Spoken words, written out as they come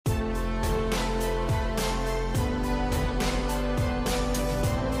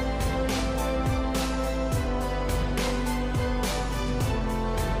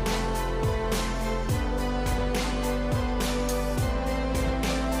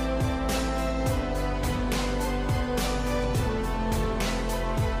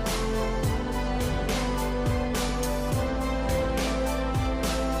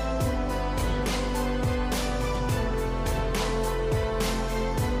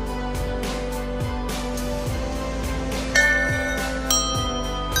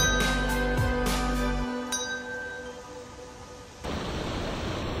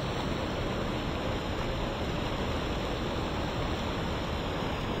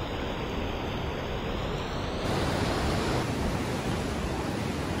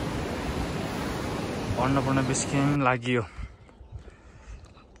Annapurna base camp लाग्यो।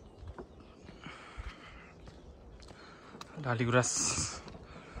 डालीगुराँस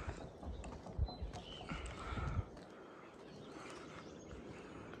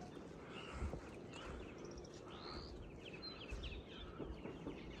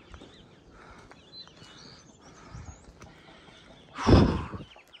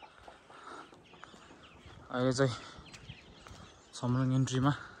अहिले चाहिँ सम्रङ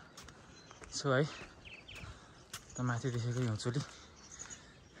एन्ट्रीमा छु है। त माथि देखेको हिउँचुली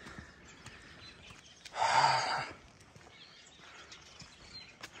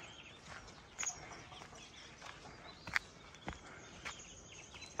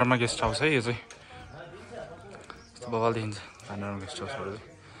गेस्ट हाउस है। यो चाहिँ यस्तो बवाल देखिन्छ पानोरमा गेस्ट हाउसबाट चाहिँ।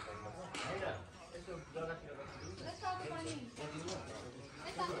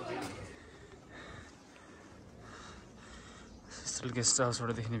 गेस्ट हाउसबाट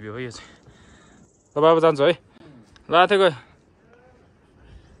देख्ने भ्यू है यो चाहिँ। तपाईँ अब जान्छु है। ल आथेको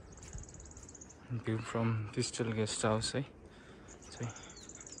view from pistol guest house है।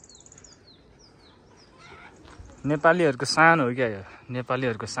 नेपालीहरूको सानो हो क्या यो,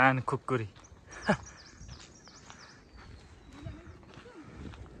 नेपालीहरूको सानो खुकुरी।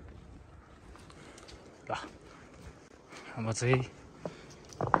 ल अब चाहिँ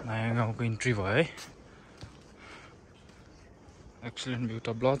नयाँ गाउँको इन्ट्री भयो है। एक्सिलेन्ट भ्यू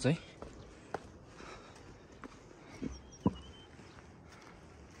टप लज है।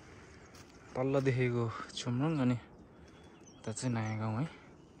 तल्लो देखेको छुमरुङ अनि यता चाहिँ नयाँ गाउँ है।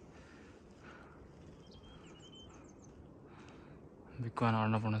 बिक्वान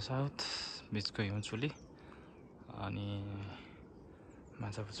अन्नपूर्ण साउथ बिचको हिउँचुली अनि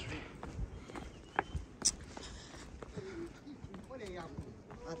माछापुछ्रे।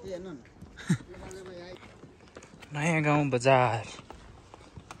 नयाँ गाउँ बजार।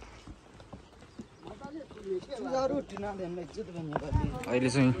 अहिले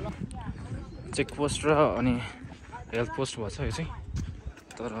चाहिँ चेकपोस्ट र अनि हेल्थ पोस्ट भएको छ यो चाहिँ।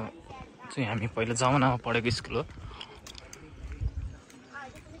 तर चाहिँ हामी पहिला जमानामा पढेको स्कुल हो।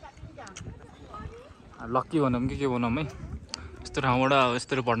 लक्की भनौँ कि के भनौँ है, यस्तो ठाउँबाट अब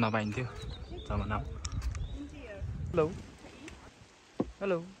यस्तरी पढ्न पाइन्थ्यो जमानामा। Hello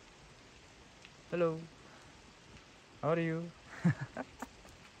hello hello, how are you?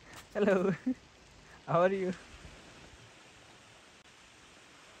 Hello, how are you?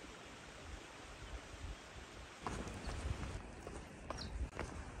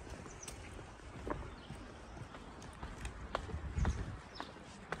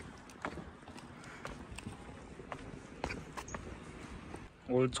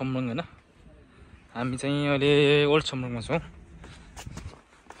 Old छम्रङ होइन। हामी चाहिँ अहिले ओल्ड छम्रङमा छौँ।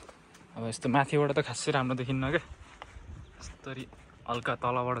 अब यस्तो माथिबाट त खासै राम्रो देखिन्न क्या, यस्तरी हल्का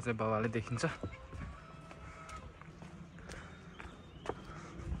तलबाट चाहिँ बाबाले देखिन्छ।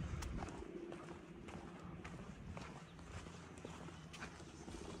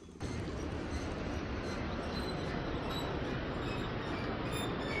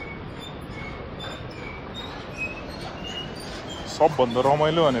 सबभन्दा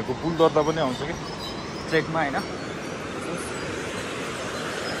रमाइलो भनेको पुल दर्दा पनि आउँछ कि ट्रेकमा होइन।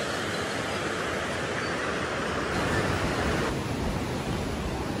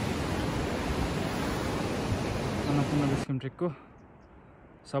 अन्नपूर्ण बेस क्याम्प ट्रेकको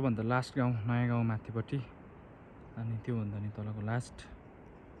सबभन्दा लास्ट गाउँ नयाँ गाउँ माथिपट्टि, अनि त्योभन्दा नि तलको लास्ट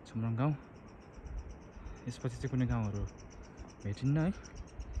छुमरङ गाउँ। यसपछि चाहिँ कुनै गाउँहरू भेटिन्न है।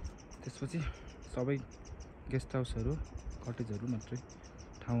 त्यसपछि सबै गेस्ट हाउसहरू कटेजहरू मात्रै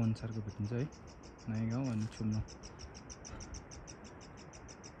ठाउँ अनुसारको भेटिन्छ है। नयाँ गाउँ अनि छुमरङ।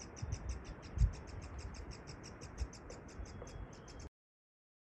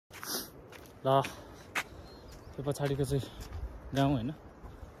 ल त्यो पछाडिको चाहिँ गाउँ होइन,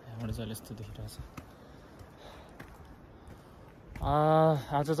 यहाँबाट चाहिँ यस्तो देखिरहेछ।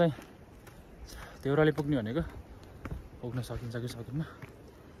 आज चाहिँ देउराली पुग्ने भनेको, पुग्न सकिन्छ कि सकिन्न,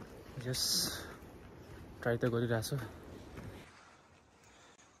 जस ट्राई त गरिरहेछु।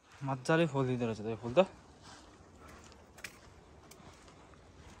 मजाले फुल दिँदो रहेछ त्यो फुल त।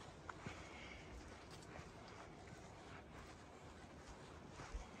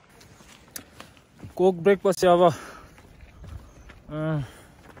 कोक ब्रेक पछि अब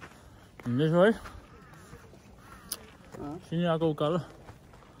हिँड्दैछु है। सिनियाको उकालो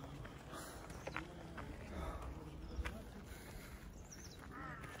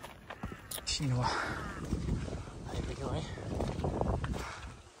सिनेमा आइपुग्यो है।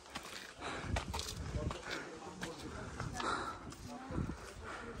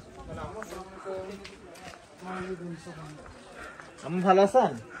 Kamu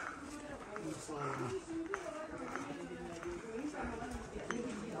halasan?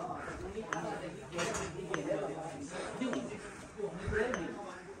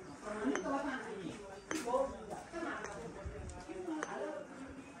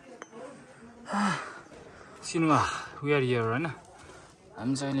 सिनुवा we are here हैन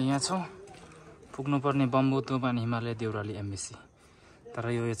हामी चाहिँ अहिले यहाँ छौँ पुग्नुपर्ने बम्बु तुपान हिमालय देउराली एमबीसी तर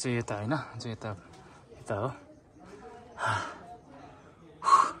यो चाहिँ यता हैन चाहिँ यता हो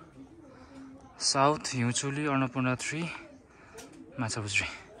साउथ हिउँचुली अन्नपूर्ण 3 माछापुछ्रे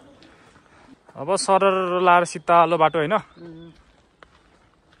अब सरर लाएर सितालो बाटो हैन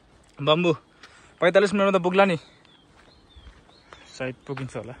बम्बु 45 मिनेटमा त पुग्ला नि सायद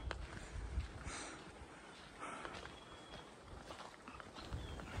पुगिन्छ होला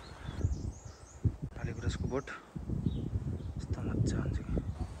को बोट यस्तो मजा हुन्छ कि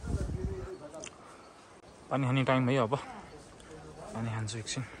पानी खाने टाइम भयो अब पानी खान्छु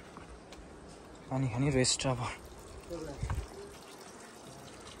एकछिन पानी खाने रेस्ट अब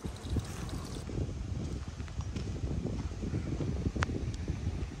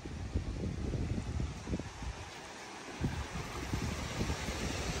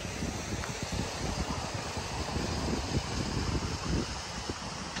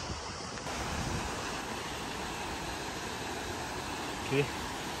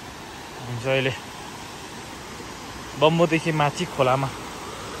हुन्छ अहिले बम्बुदेखि माथि खोलामा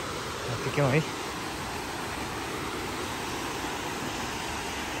पुग्यौँ है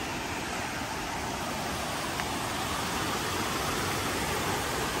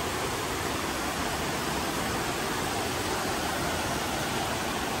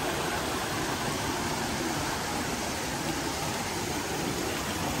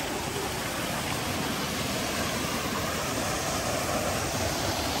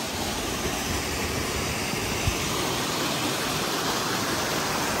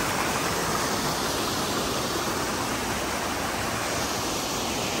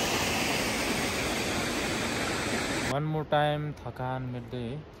one more time थकान मेट्दै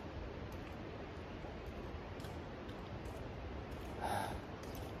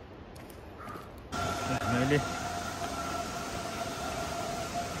हामीले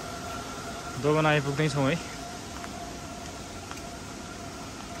दोगन आइपुग्दैछौँ है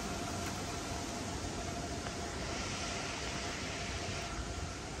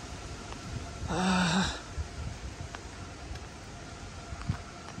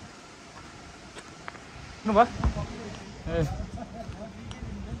नु भयो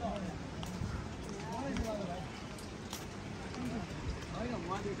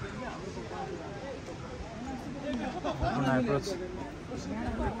approach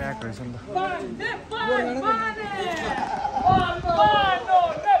back or something.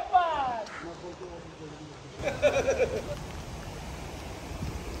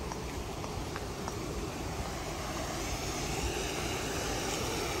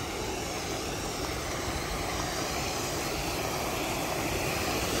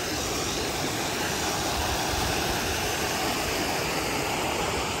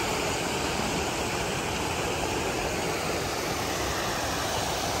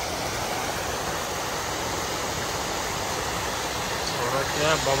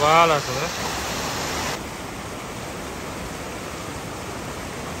 Ya babala sudah.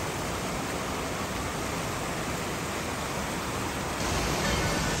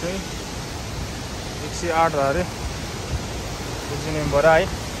 Sih, 108 hari. Di sini berai.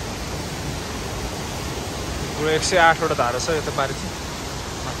 Pura 108 udah taruh saya itu pari sih.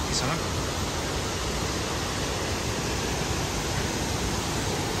 Mati sana.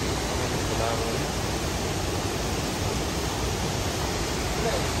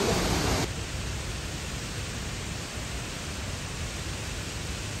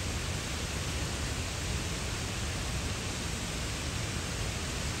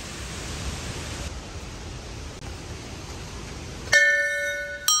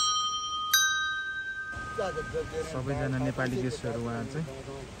 सबैजना नेपाली गेस्टहरू उहाँ चाहिँ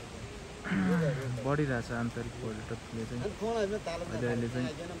बढिरहेछ आन्तरिक पर्यटकले चाहिँ अहिले चाहिँ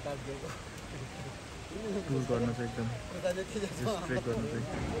टुर गर्न चाहिँ एकदम ट्रेक गर्न चाहिँ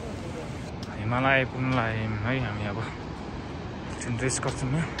हिमालय पुग्न लाग्यौँ है हामी अब एकछिन रेस्ट गर्छौँ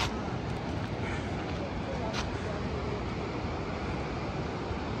यहाँ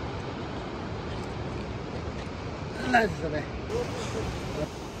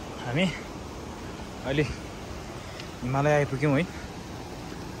हामी अहिले हिमालय आइपुग्यौँ है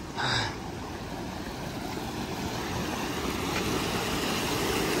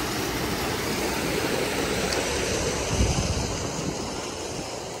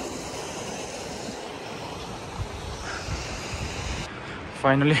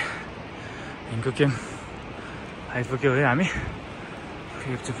फाइनली हिङको आइपुग्यो है हामी।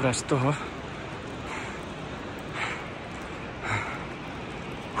 यो चाहिँ पुरा यस्तो हो।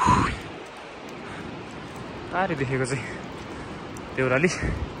 टाढी देखेको चाहिँ देउराली।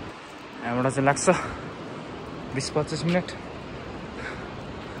 यहाँबाट चाहिँ लाग्छ 20-25 मिनट।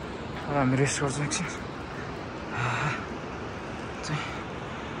 अब हामी रेस्ट गर्छौँ एकछिन। चाहिँ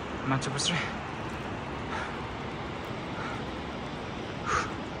माछापुच्छ्रे।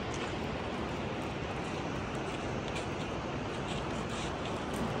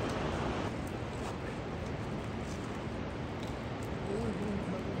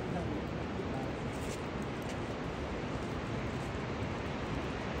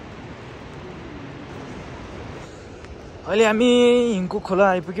 अहिले हामी हिङको खोला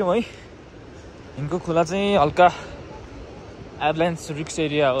आइपुग्यौँ है। हिङको खोला चाहिँ हल्का एभलान्स रिक्स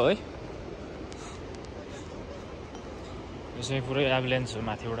एरिया हो है। यो चाहिँ पुरै एभलान्स हो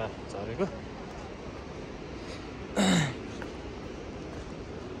माथिबाट झरेको।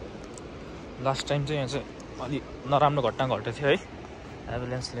 लास्ट टाइम चाहिँ यहाँ चाहिँ अलि नराम्रो घटना घटेको थियो है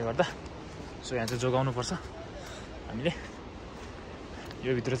एभलान्सले गर्दा। सो यहाँ चाहिँ जोगाउनुपर्छ हामीले।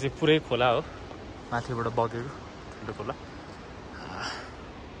 यो भित्र चाहिँ पुरै खोला हो, माथिबाट बगेको ठुलो खोला।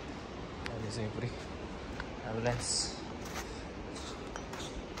 अहिले चाहिँ पुरै एभलान्स।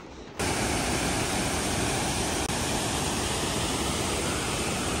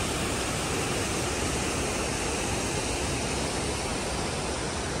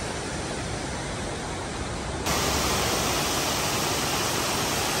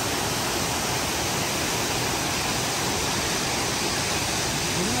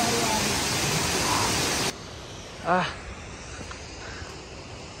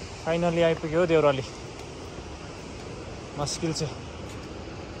 फाइनली आइपुग्यो देउराली। मुस्किल छ।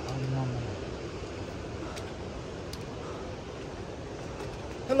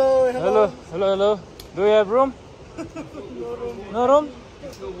 Hello, Hello, hello, hello. Do you have room? No room?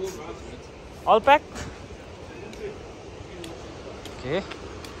 All packed? Okay.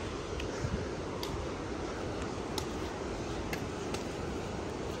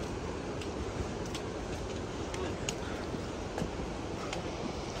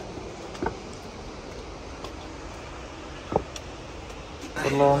 For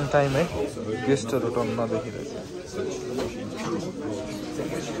a long time, guest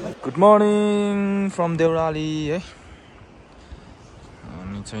Good morning from Deurali.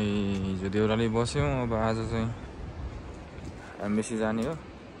 हामी चाहिँ हिजो देउराली बस्यौँ। अब आज चाहिँ एम्बेसी जाने हो।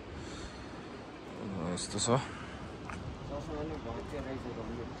 यस्तो छ।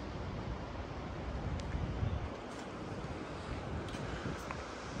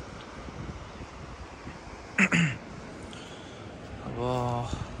 अब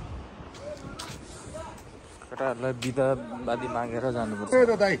केटाहरूलाई बिदा बादी मागेर जानुपर्छ।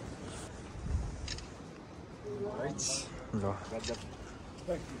 ल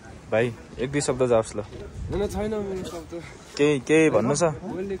भाइ 1-2 शब्द जाओस् ल। छैन मेरो शब्द। केही भन्नु छ?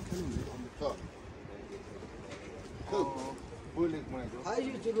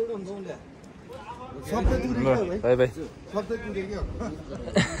 By by.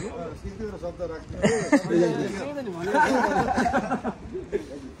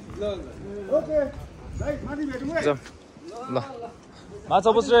 ल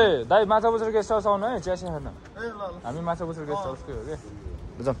माछापुच्छ्रे दाइ, माछापुच्छ्रे गेस्ट हाउस आउनु है, चिया सिया खान। हामी माछापुच्छ्रे गेस्ट हाउसकै हो क्या।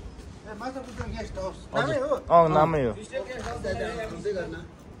 जाउँ। नामै हो।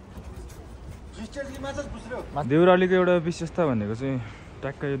 देउरालीको एउटा विशेषता भनेको चाहिँ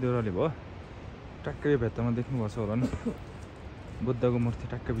ट्याक्कै यो देउराली भयो। ट्याक्कै यो भित्तामा देख्नुपर्छ होला नि, बुद्धको मूर्ति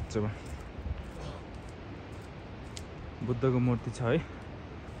ट्याक्कै बिचमा बुद्धको मूर्ति छ है,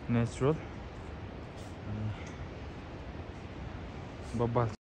 नेचुरल। बब्बा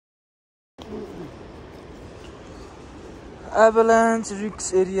एभलान्स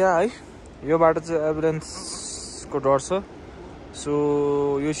रिक्स एरिया है। यो बाटो चाहिँ एभलान्सको डर छ। सो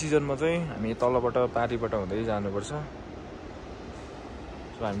यो सिजनमा चाहिँ हामी तलबाट पारीबाट हुँदै जानुपर्छ। सो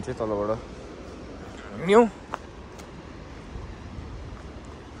हामी चाहिँ तलबाट हिँड्यौँ।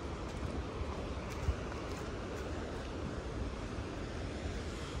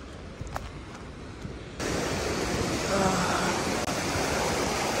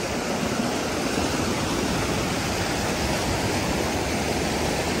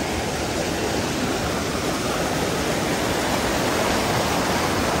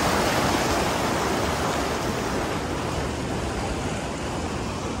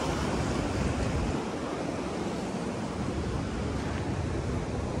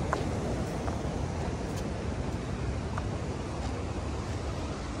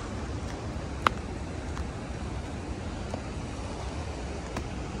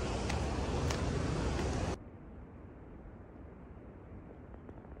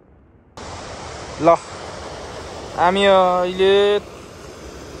 ल हामी अहिले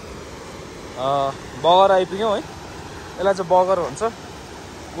बगर आइपुग्यौँ है। यसलाई चाहिँ बगर भन्छ।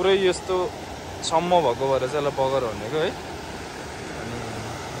 पुरै यस्तो सम्म भएको भएर चाहिँ यसलाई बगर भनेको है। अनि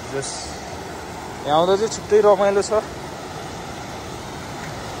जस यहाँ आउँदा चाहिँ छुट्टै रमाइलो छ।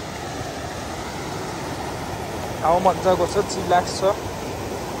 ठाउँ मजाको छ, चिलाक्स छ।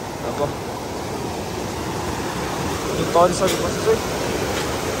 अब तरिसकेपछि चाहिँ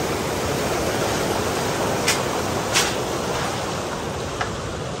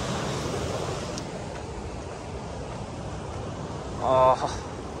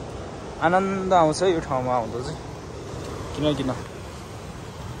आनन्द आउँछ यो ठाउँमा आउँदा चाहिँ। किन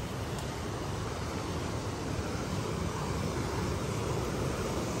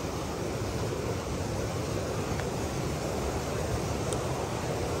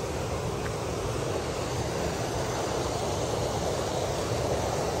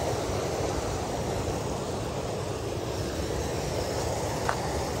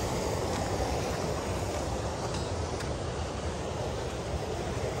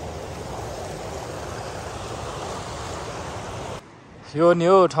यो नि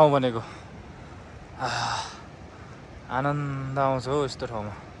हो ठाउँ भनेको। आनन्द आउँछ हो यस्तो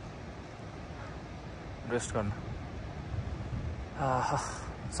ठाउँमा रेस्ट गर्न।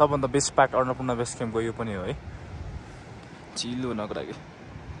 सबभन्दा बेस्ट पार्ट अन्नपूर्ण बेस क्याम्पको यो पनि हो है, चिल हुनको लागि।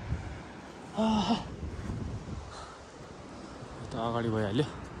 यता अगाडि भइहाल्यो।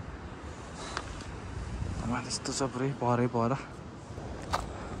 त्यस्तो छ पुरै पर।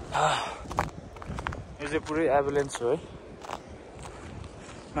 यो चाहिँ पुरै एभलेन्स हो है,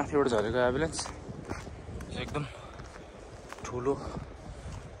 माथिबाट झरेको एभलेन्स एकदम ठुलो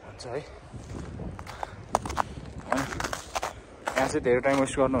हुन्छ है। यहाँ चाहिँ धेरै टाइम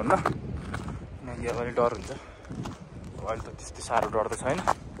वेस्ट गर्नुहुन्न, किनकि अब अलिक डर हुन्छ। अहिले त त्यस्तो साह्रो डर त छैन,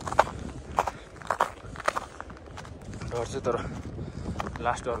 डर चाहिँ तर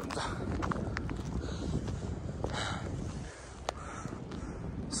लास्ट डर हुन्छ।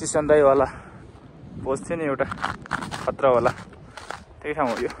 सिसन्दाईवाला पोज थियो नि एउटा खतरावाला, त्यही ठाउँ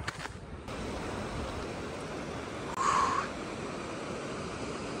हो यो।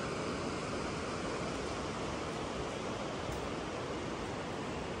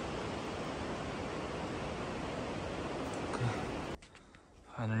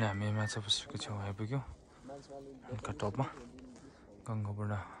 फाइनली हामी माछापुछारेको छेउ आइपुग्यौँ। हल्का टपमा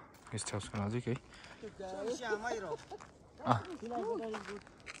गङ्गापूर्ण गेस्ट हाउसको नजिक है।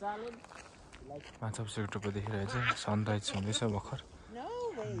 माछापुछारेको टुप्पो देखिरहेको छ। सनराइज हुँदैछ भर्खर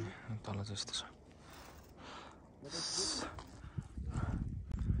तल जस्तो छ।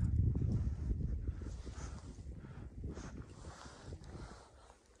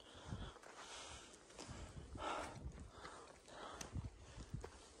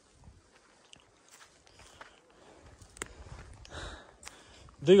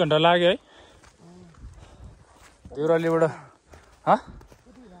 दुई घन्टा लाग्यो है देउरालीबाट।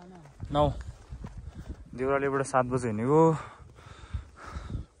 9 देउरालीबाट 7 बजे हिँडेको।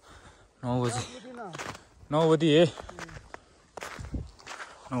 9 बजे 9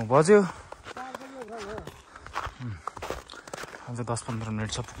 बज्यो। अझ 10-15 मिनट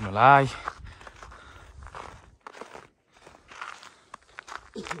छ पुग्नलाई।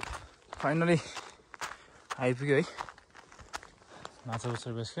 फाइनली आइपुग्यो है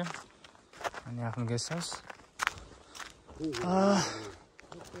माछापुछारे बेस क्याम्प अनि आफ्नो गेस्ट हाउस।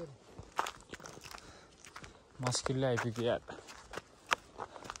 मुस्किलले आइपुग्यो यार।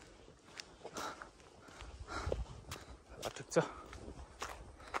 ठिक छ।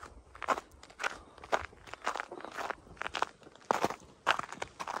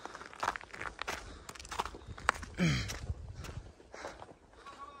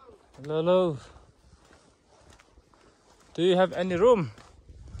 Hello. Do you have any room?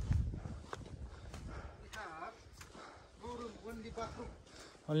 We have no room, only bathroom.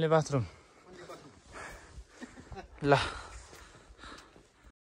 Only bathroom. Only bathroom. La.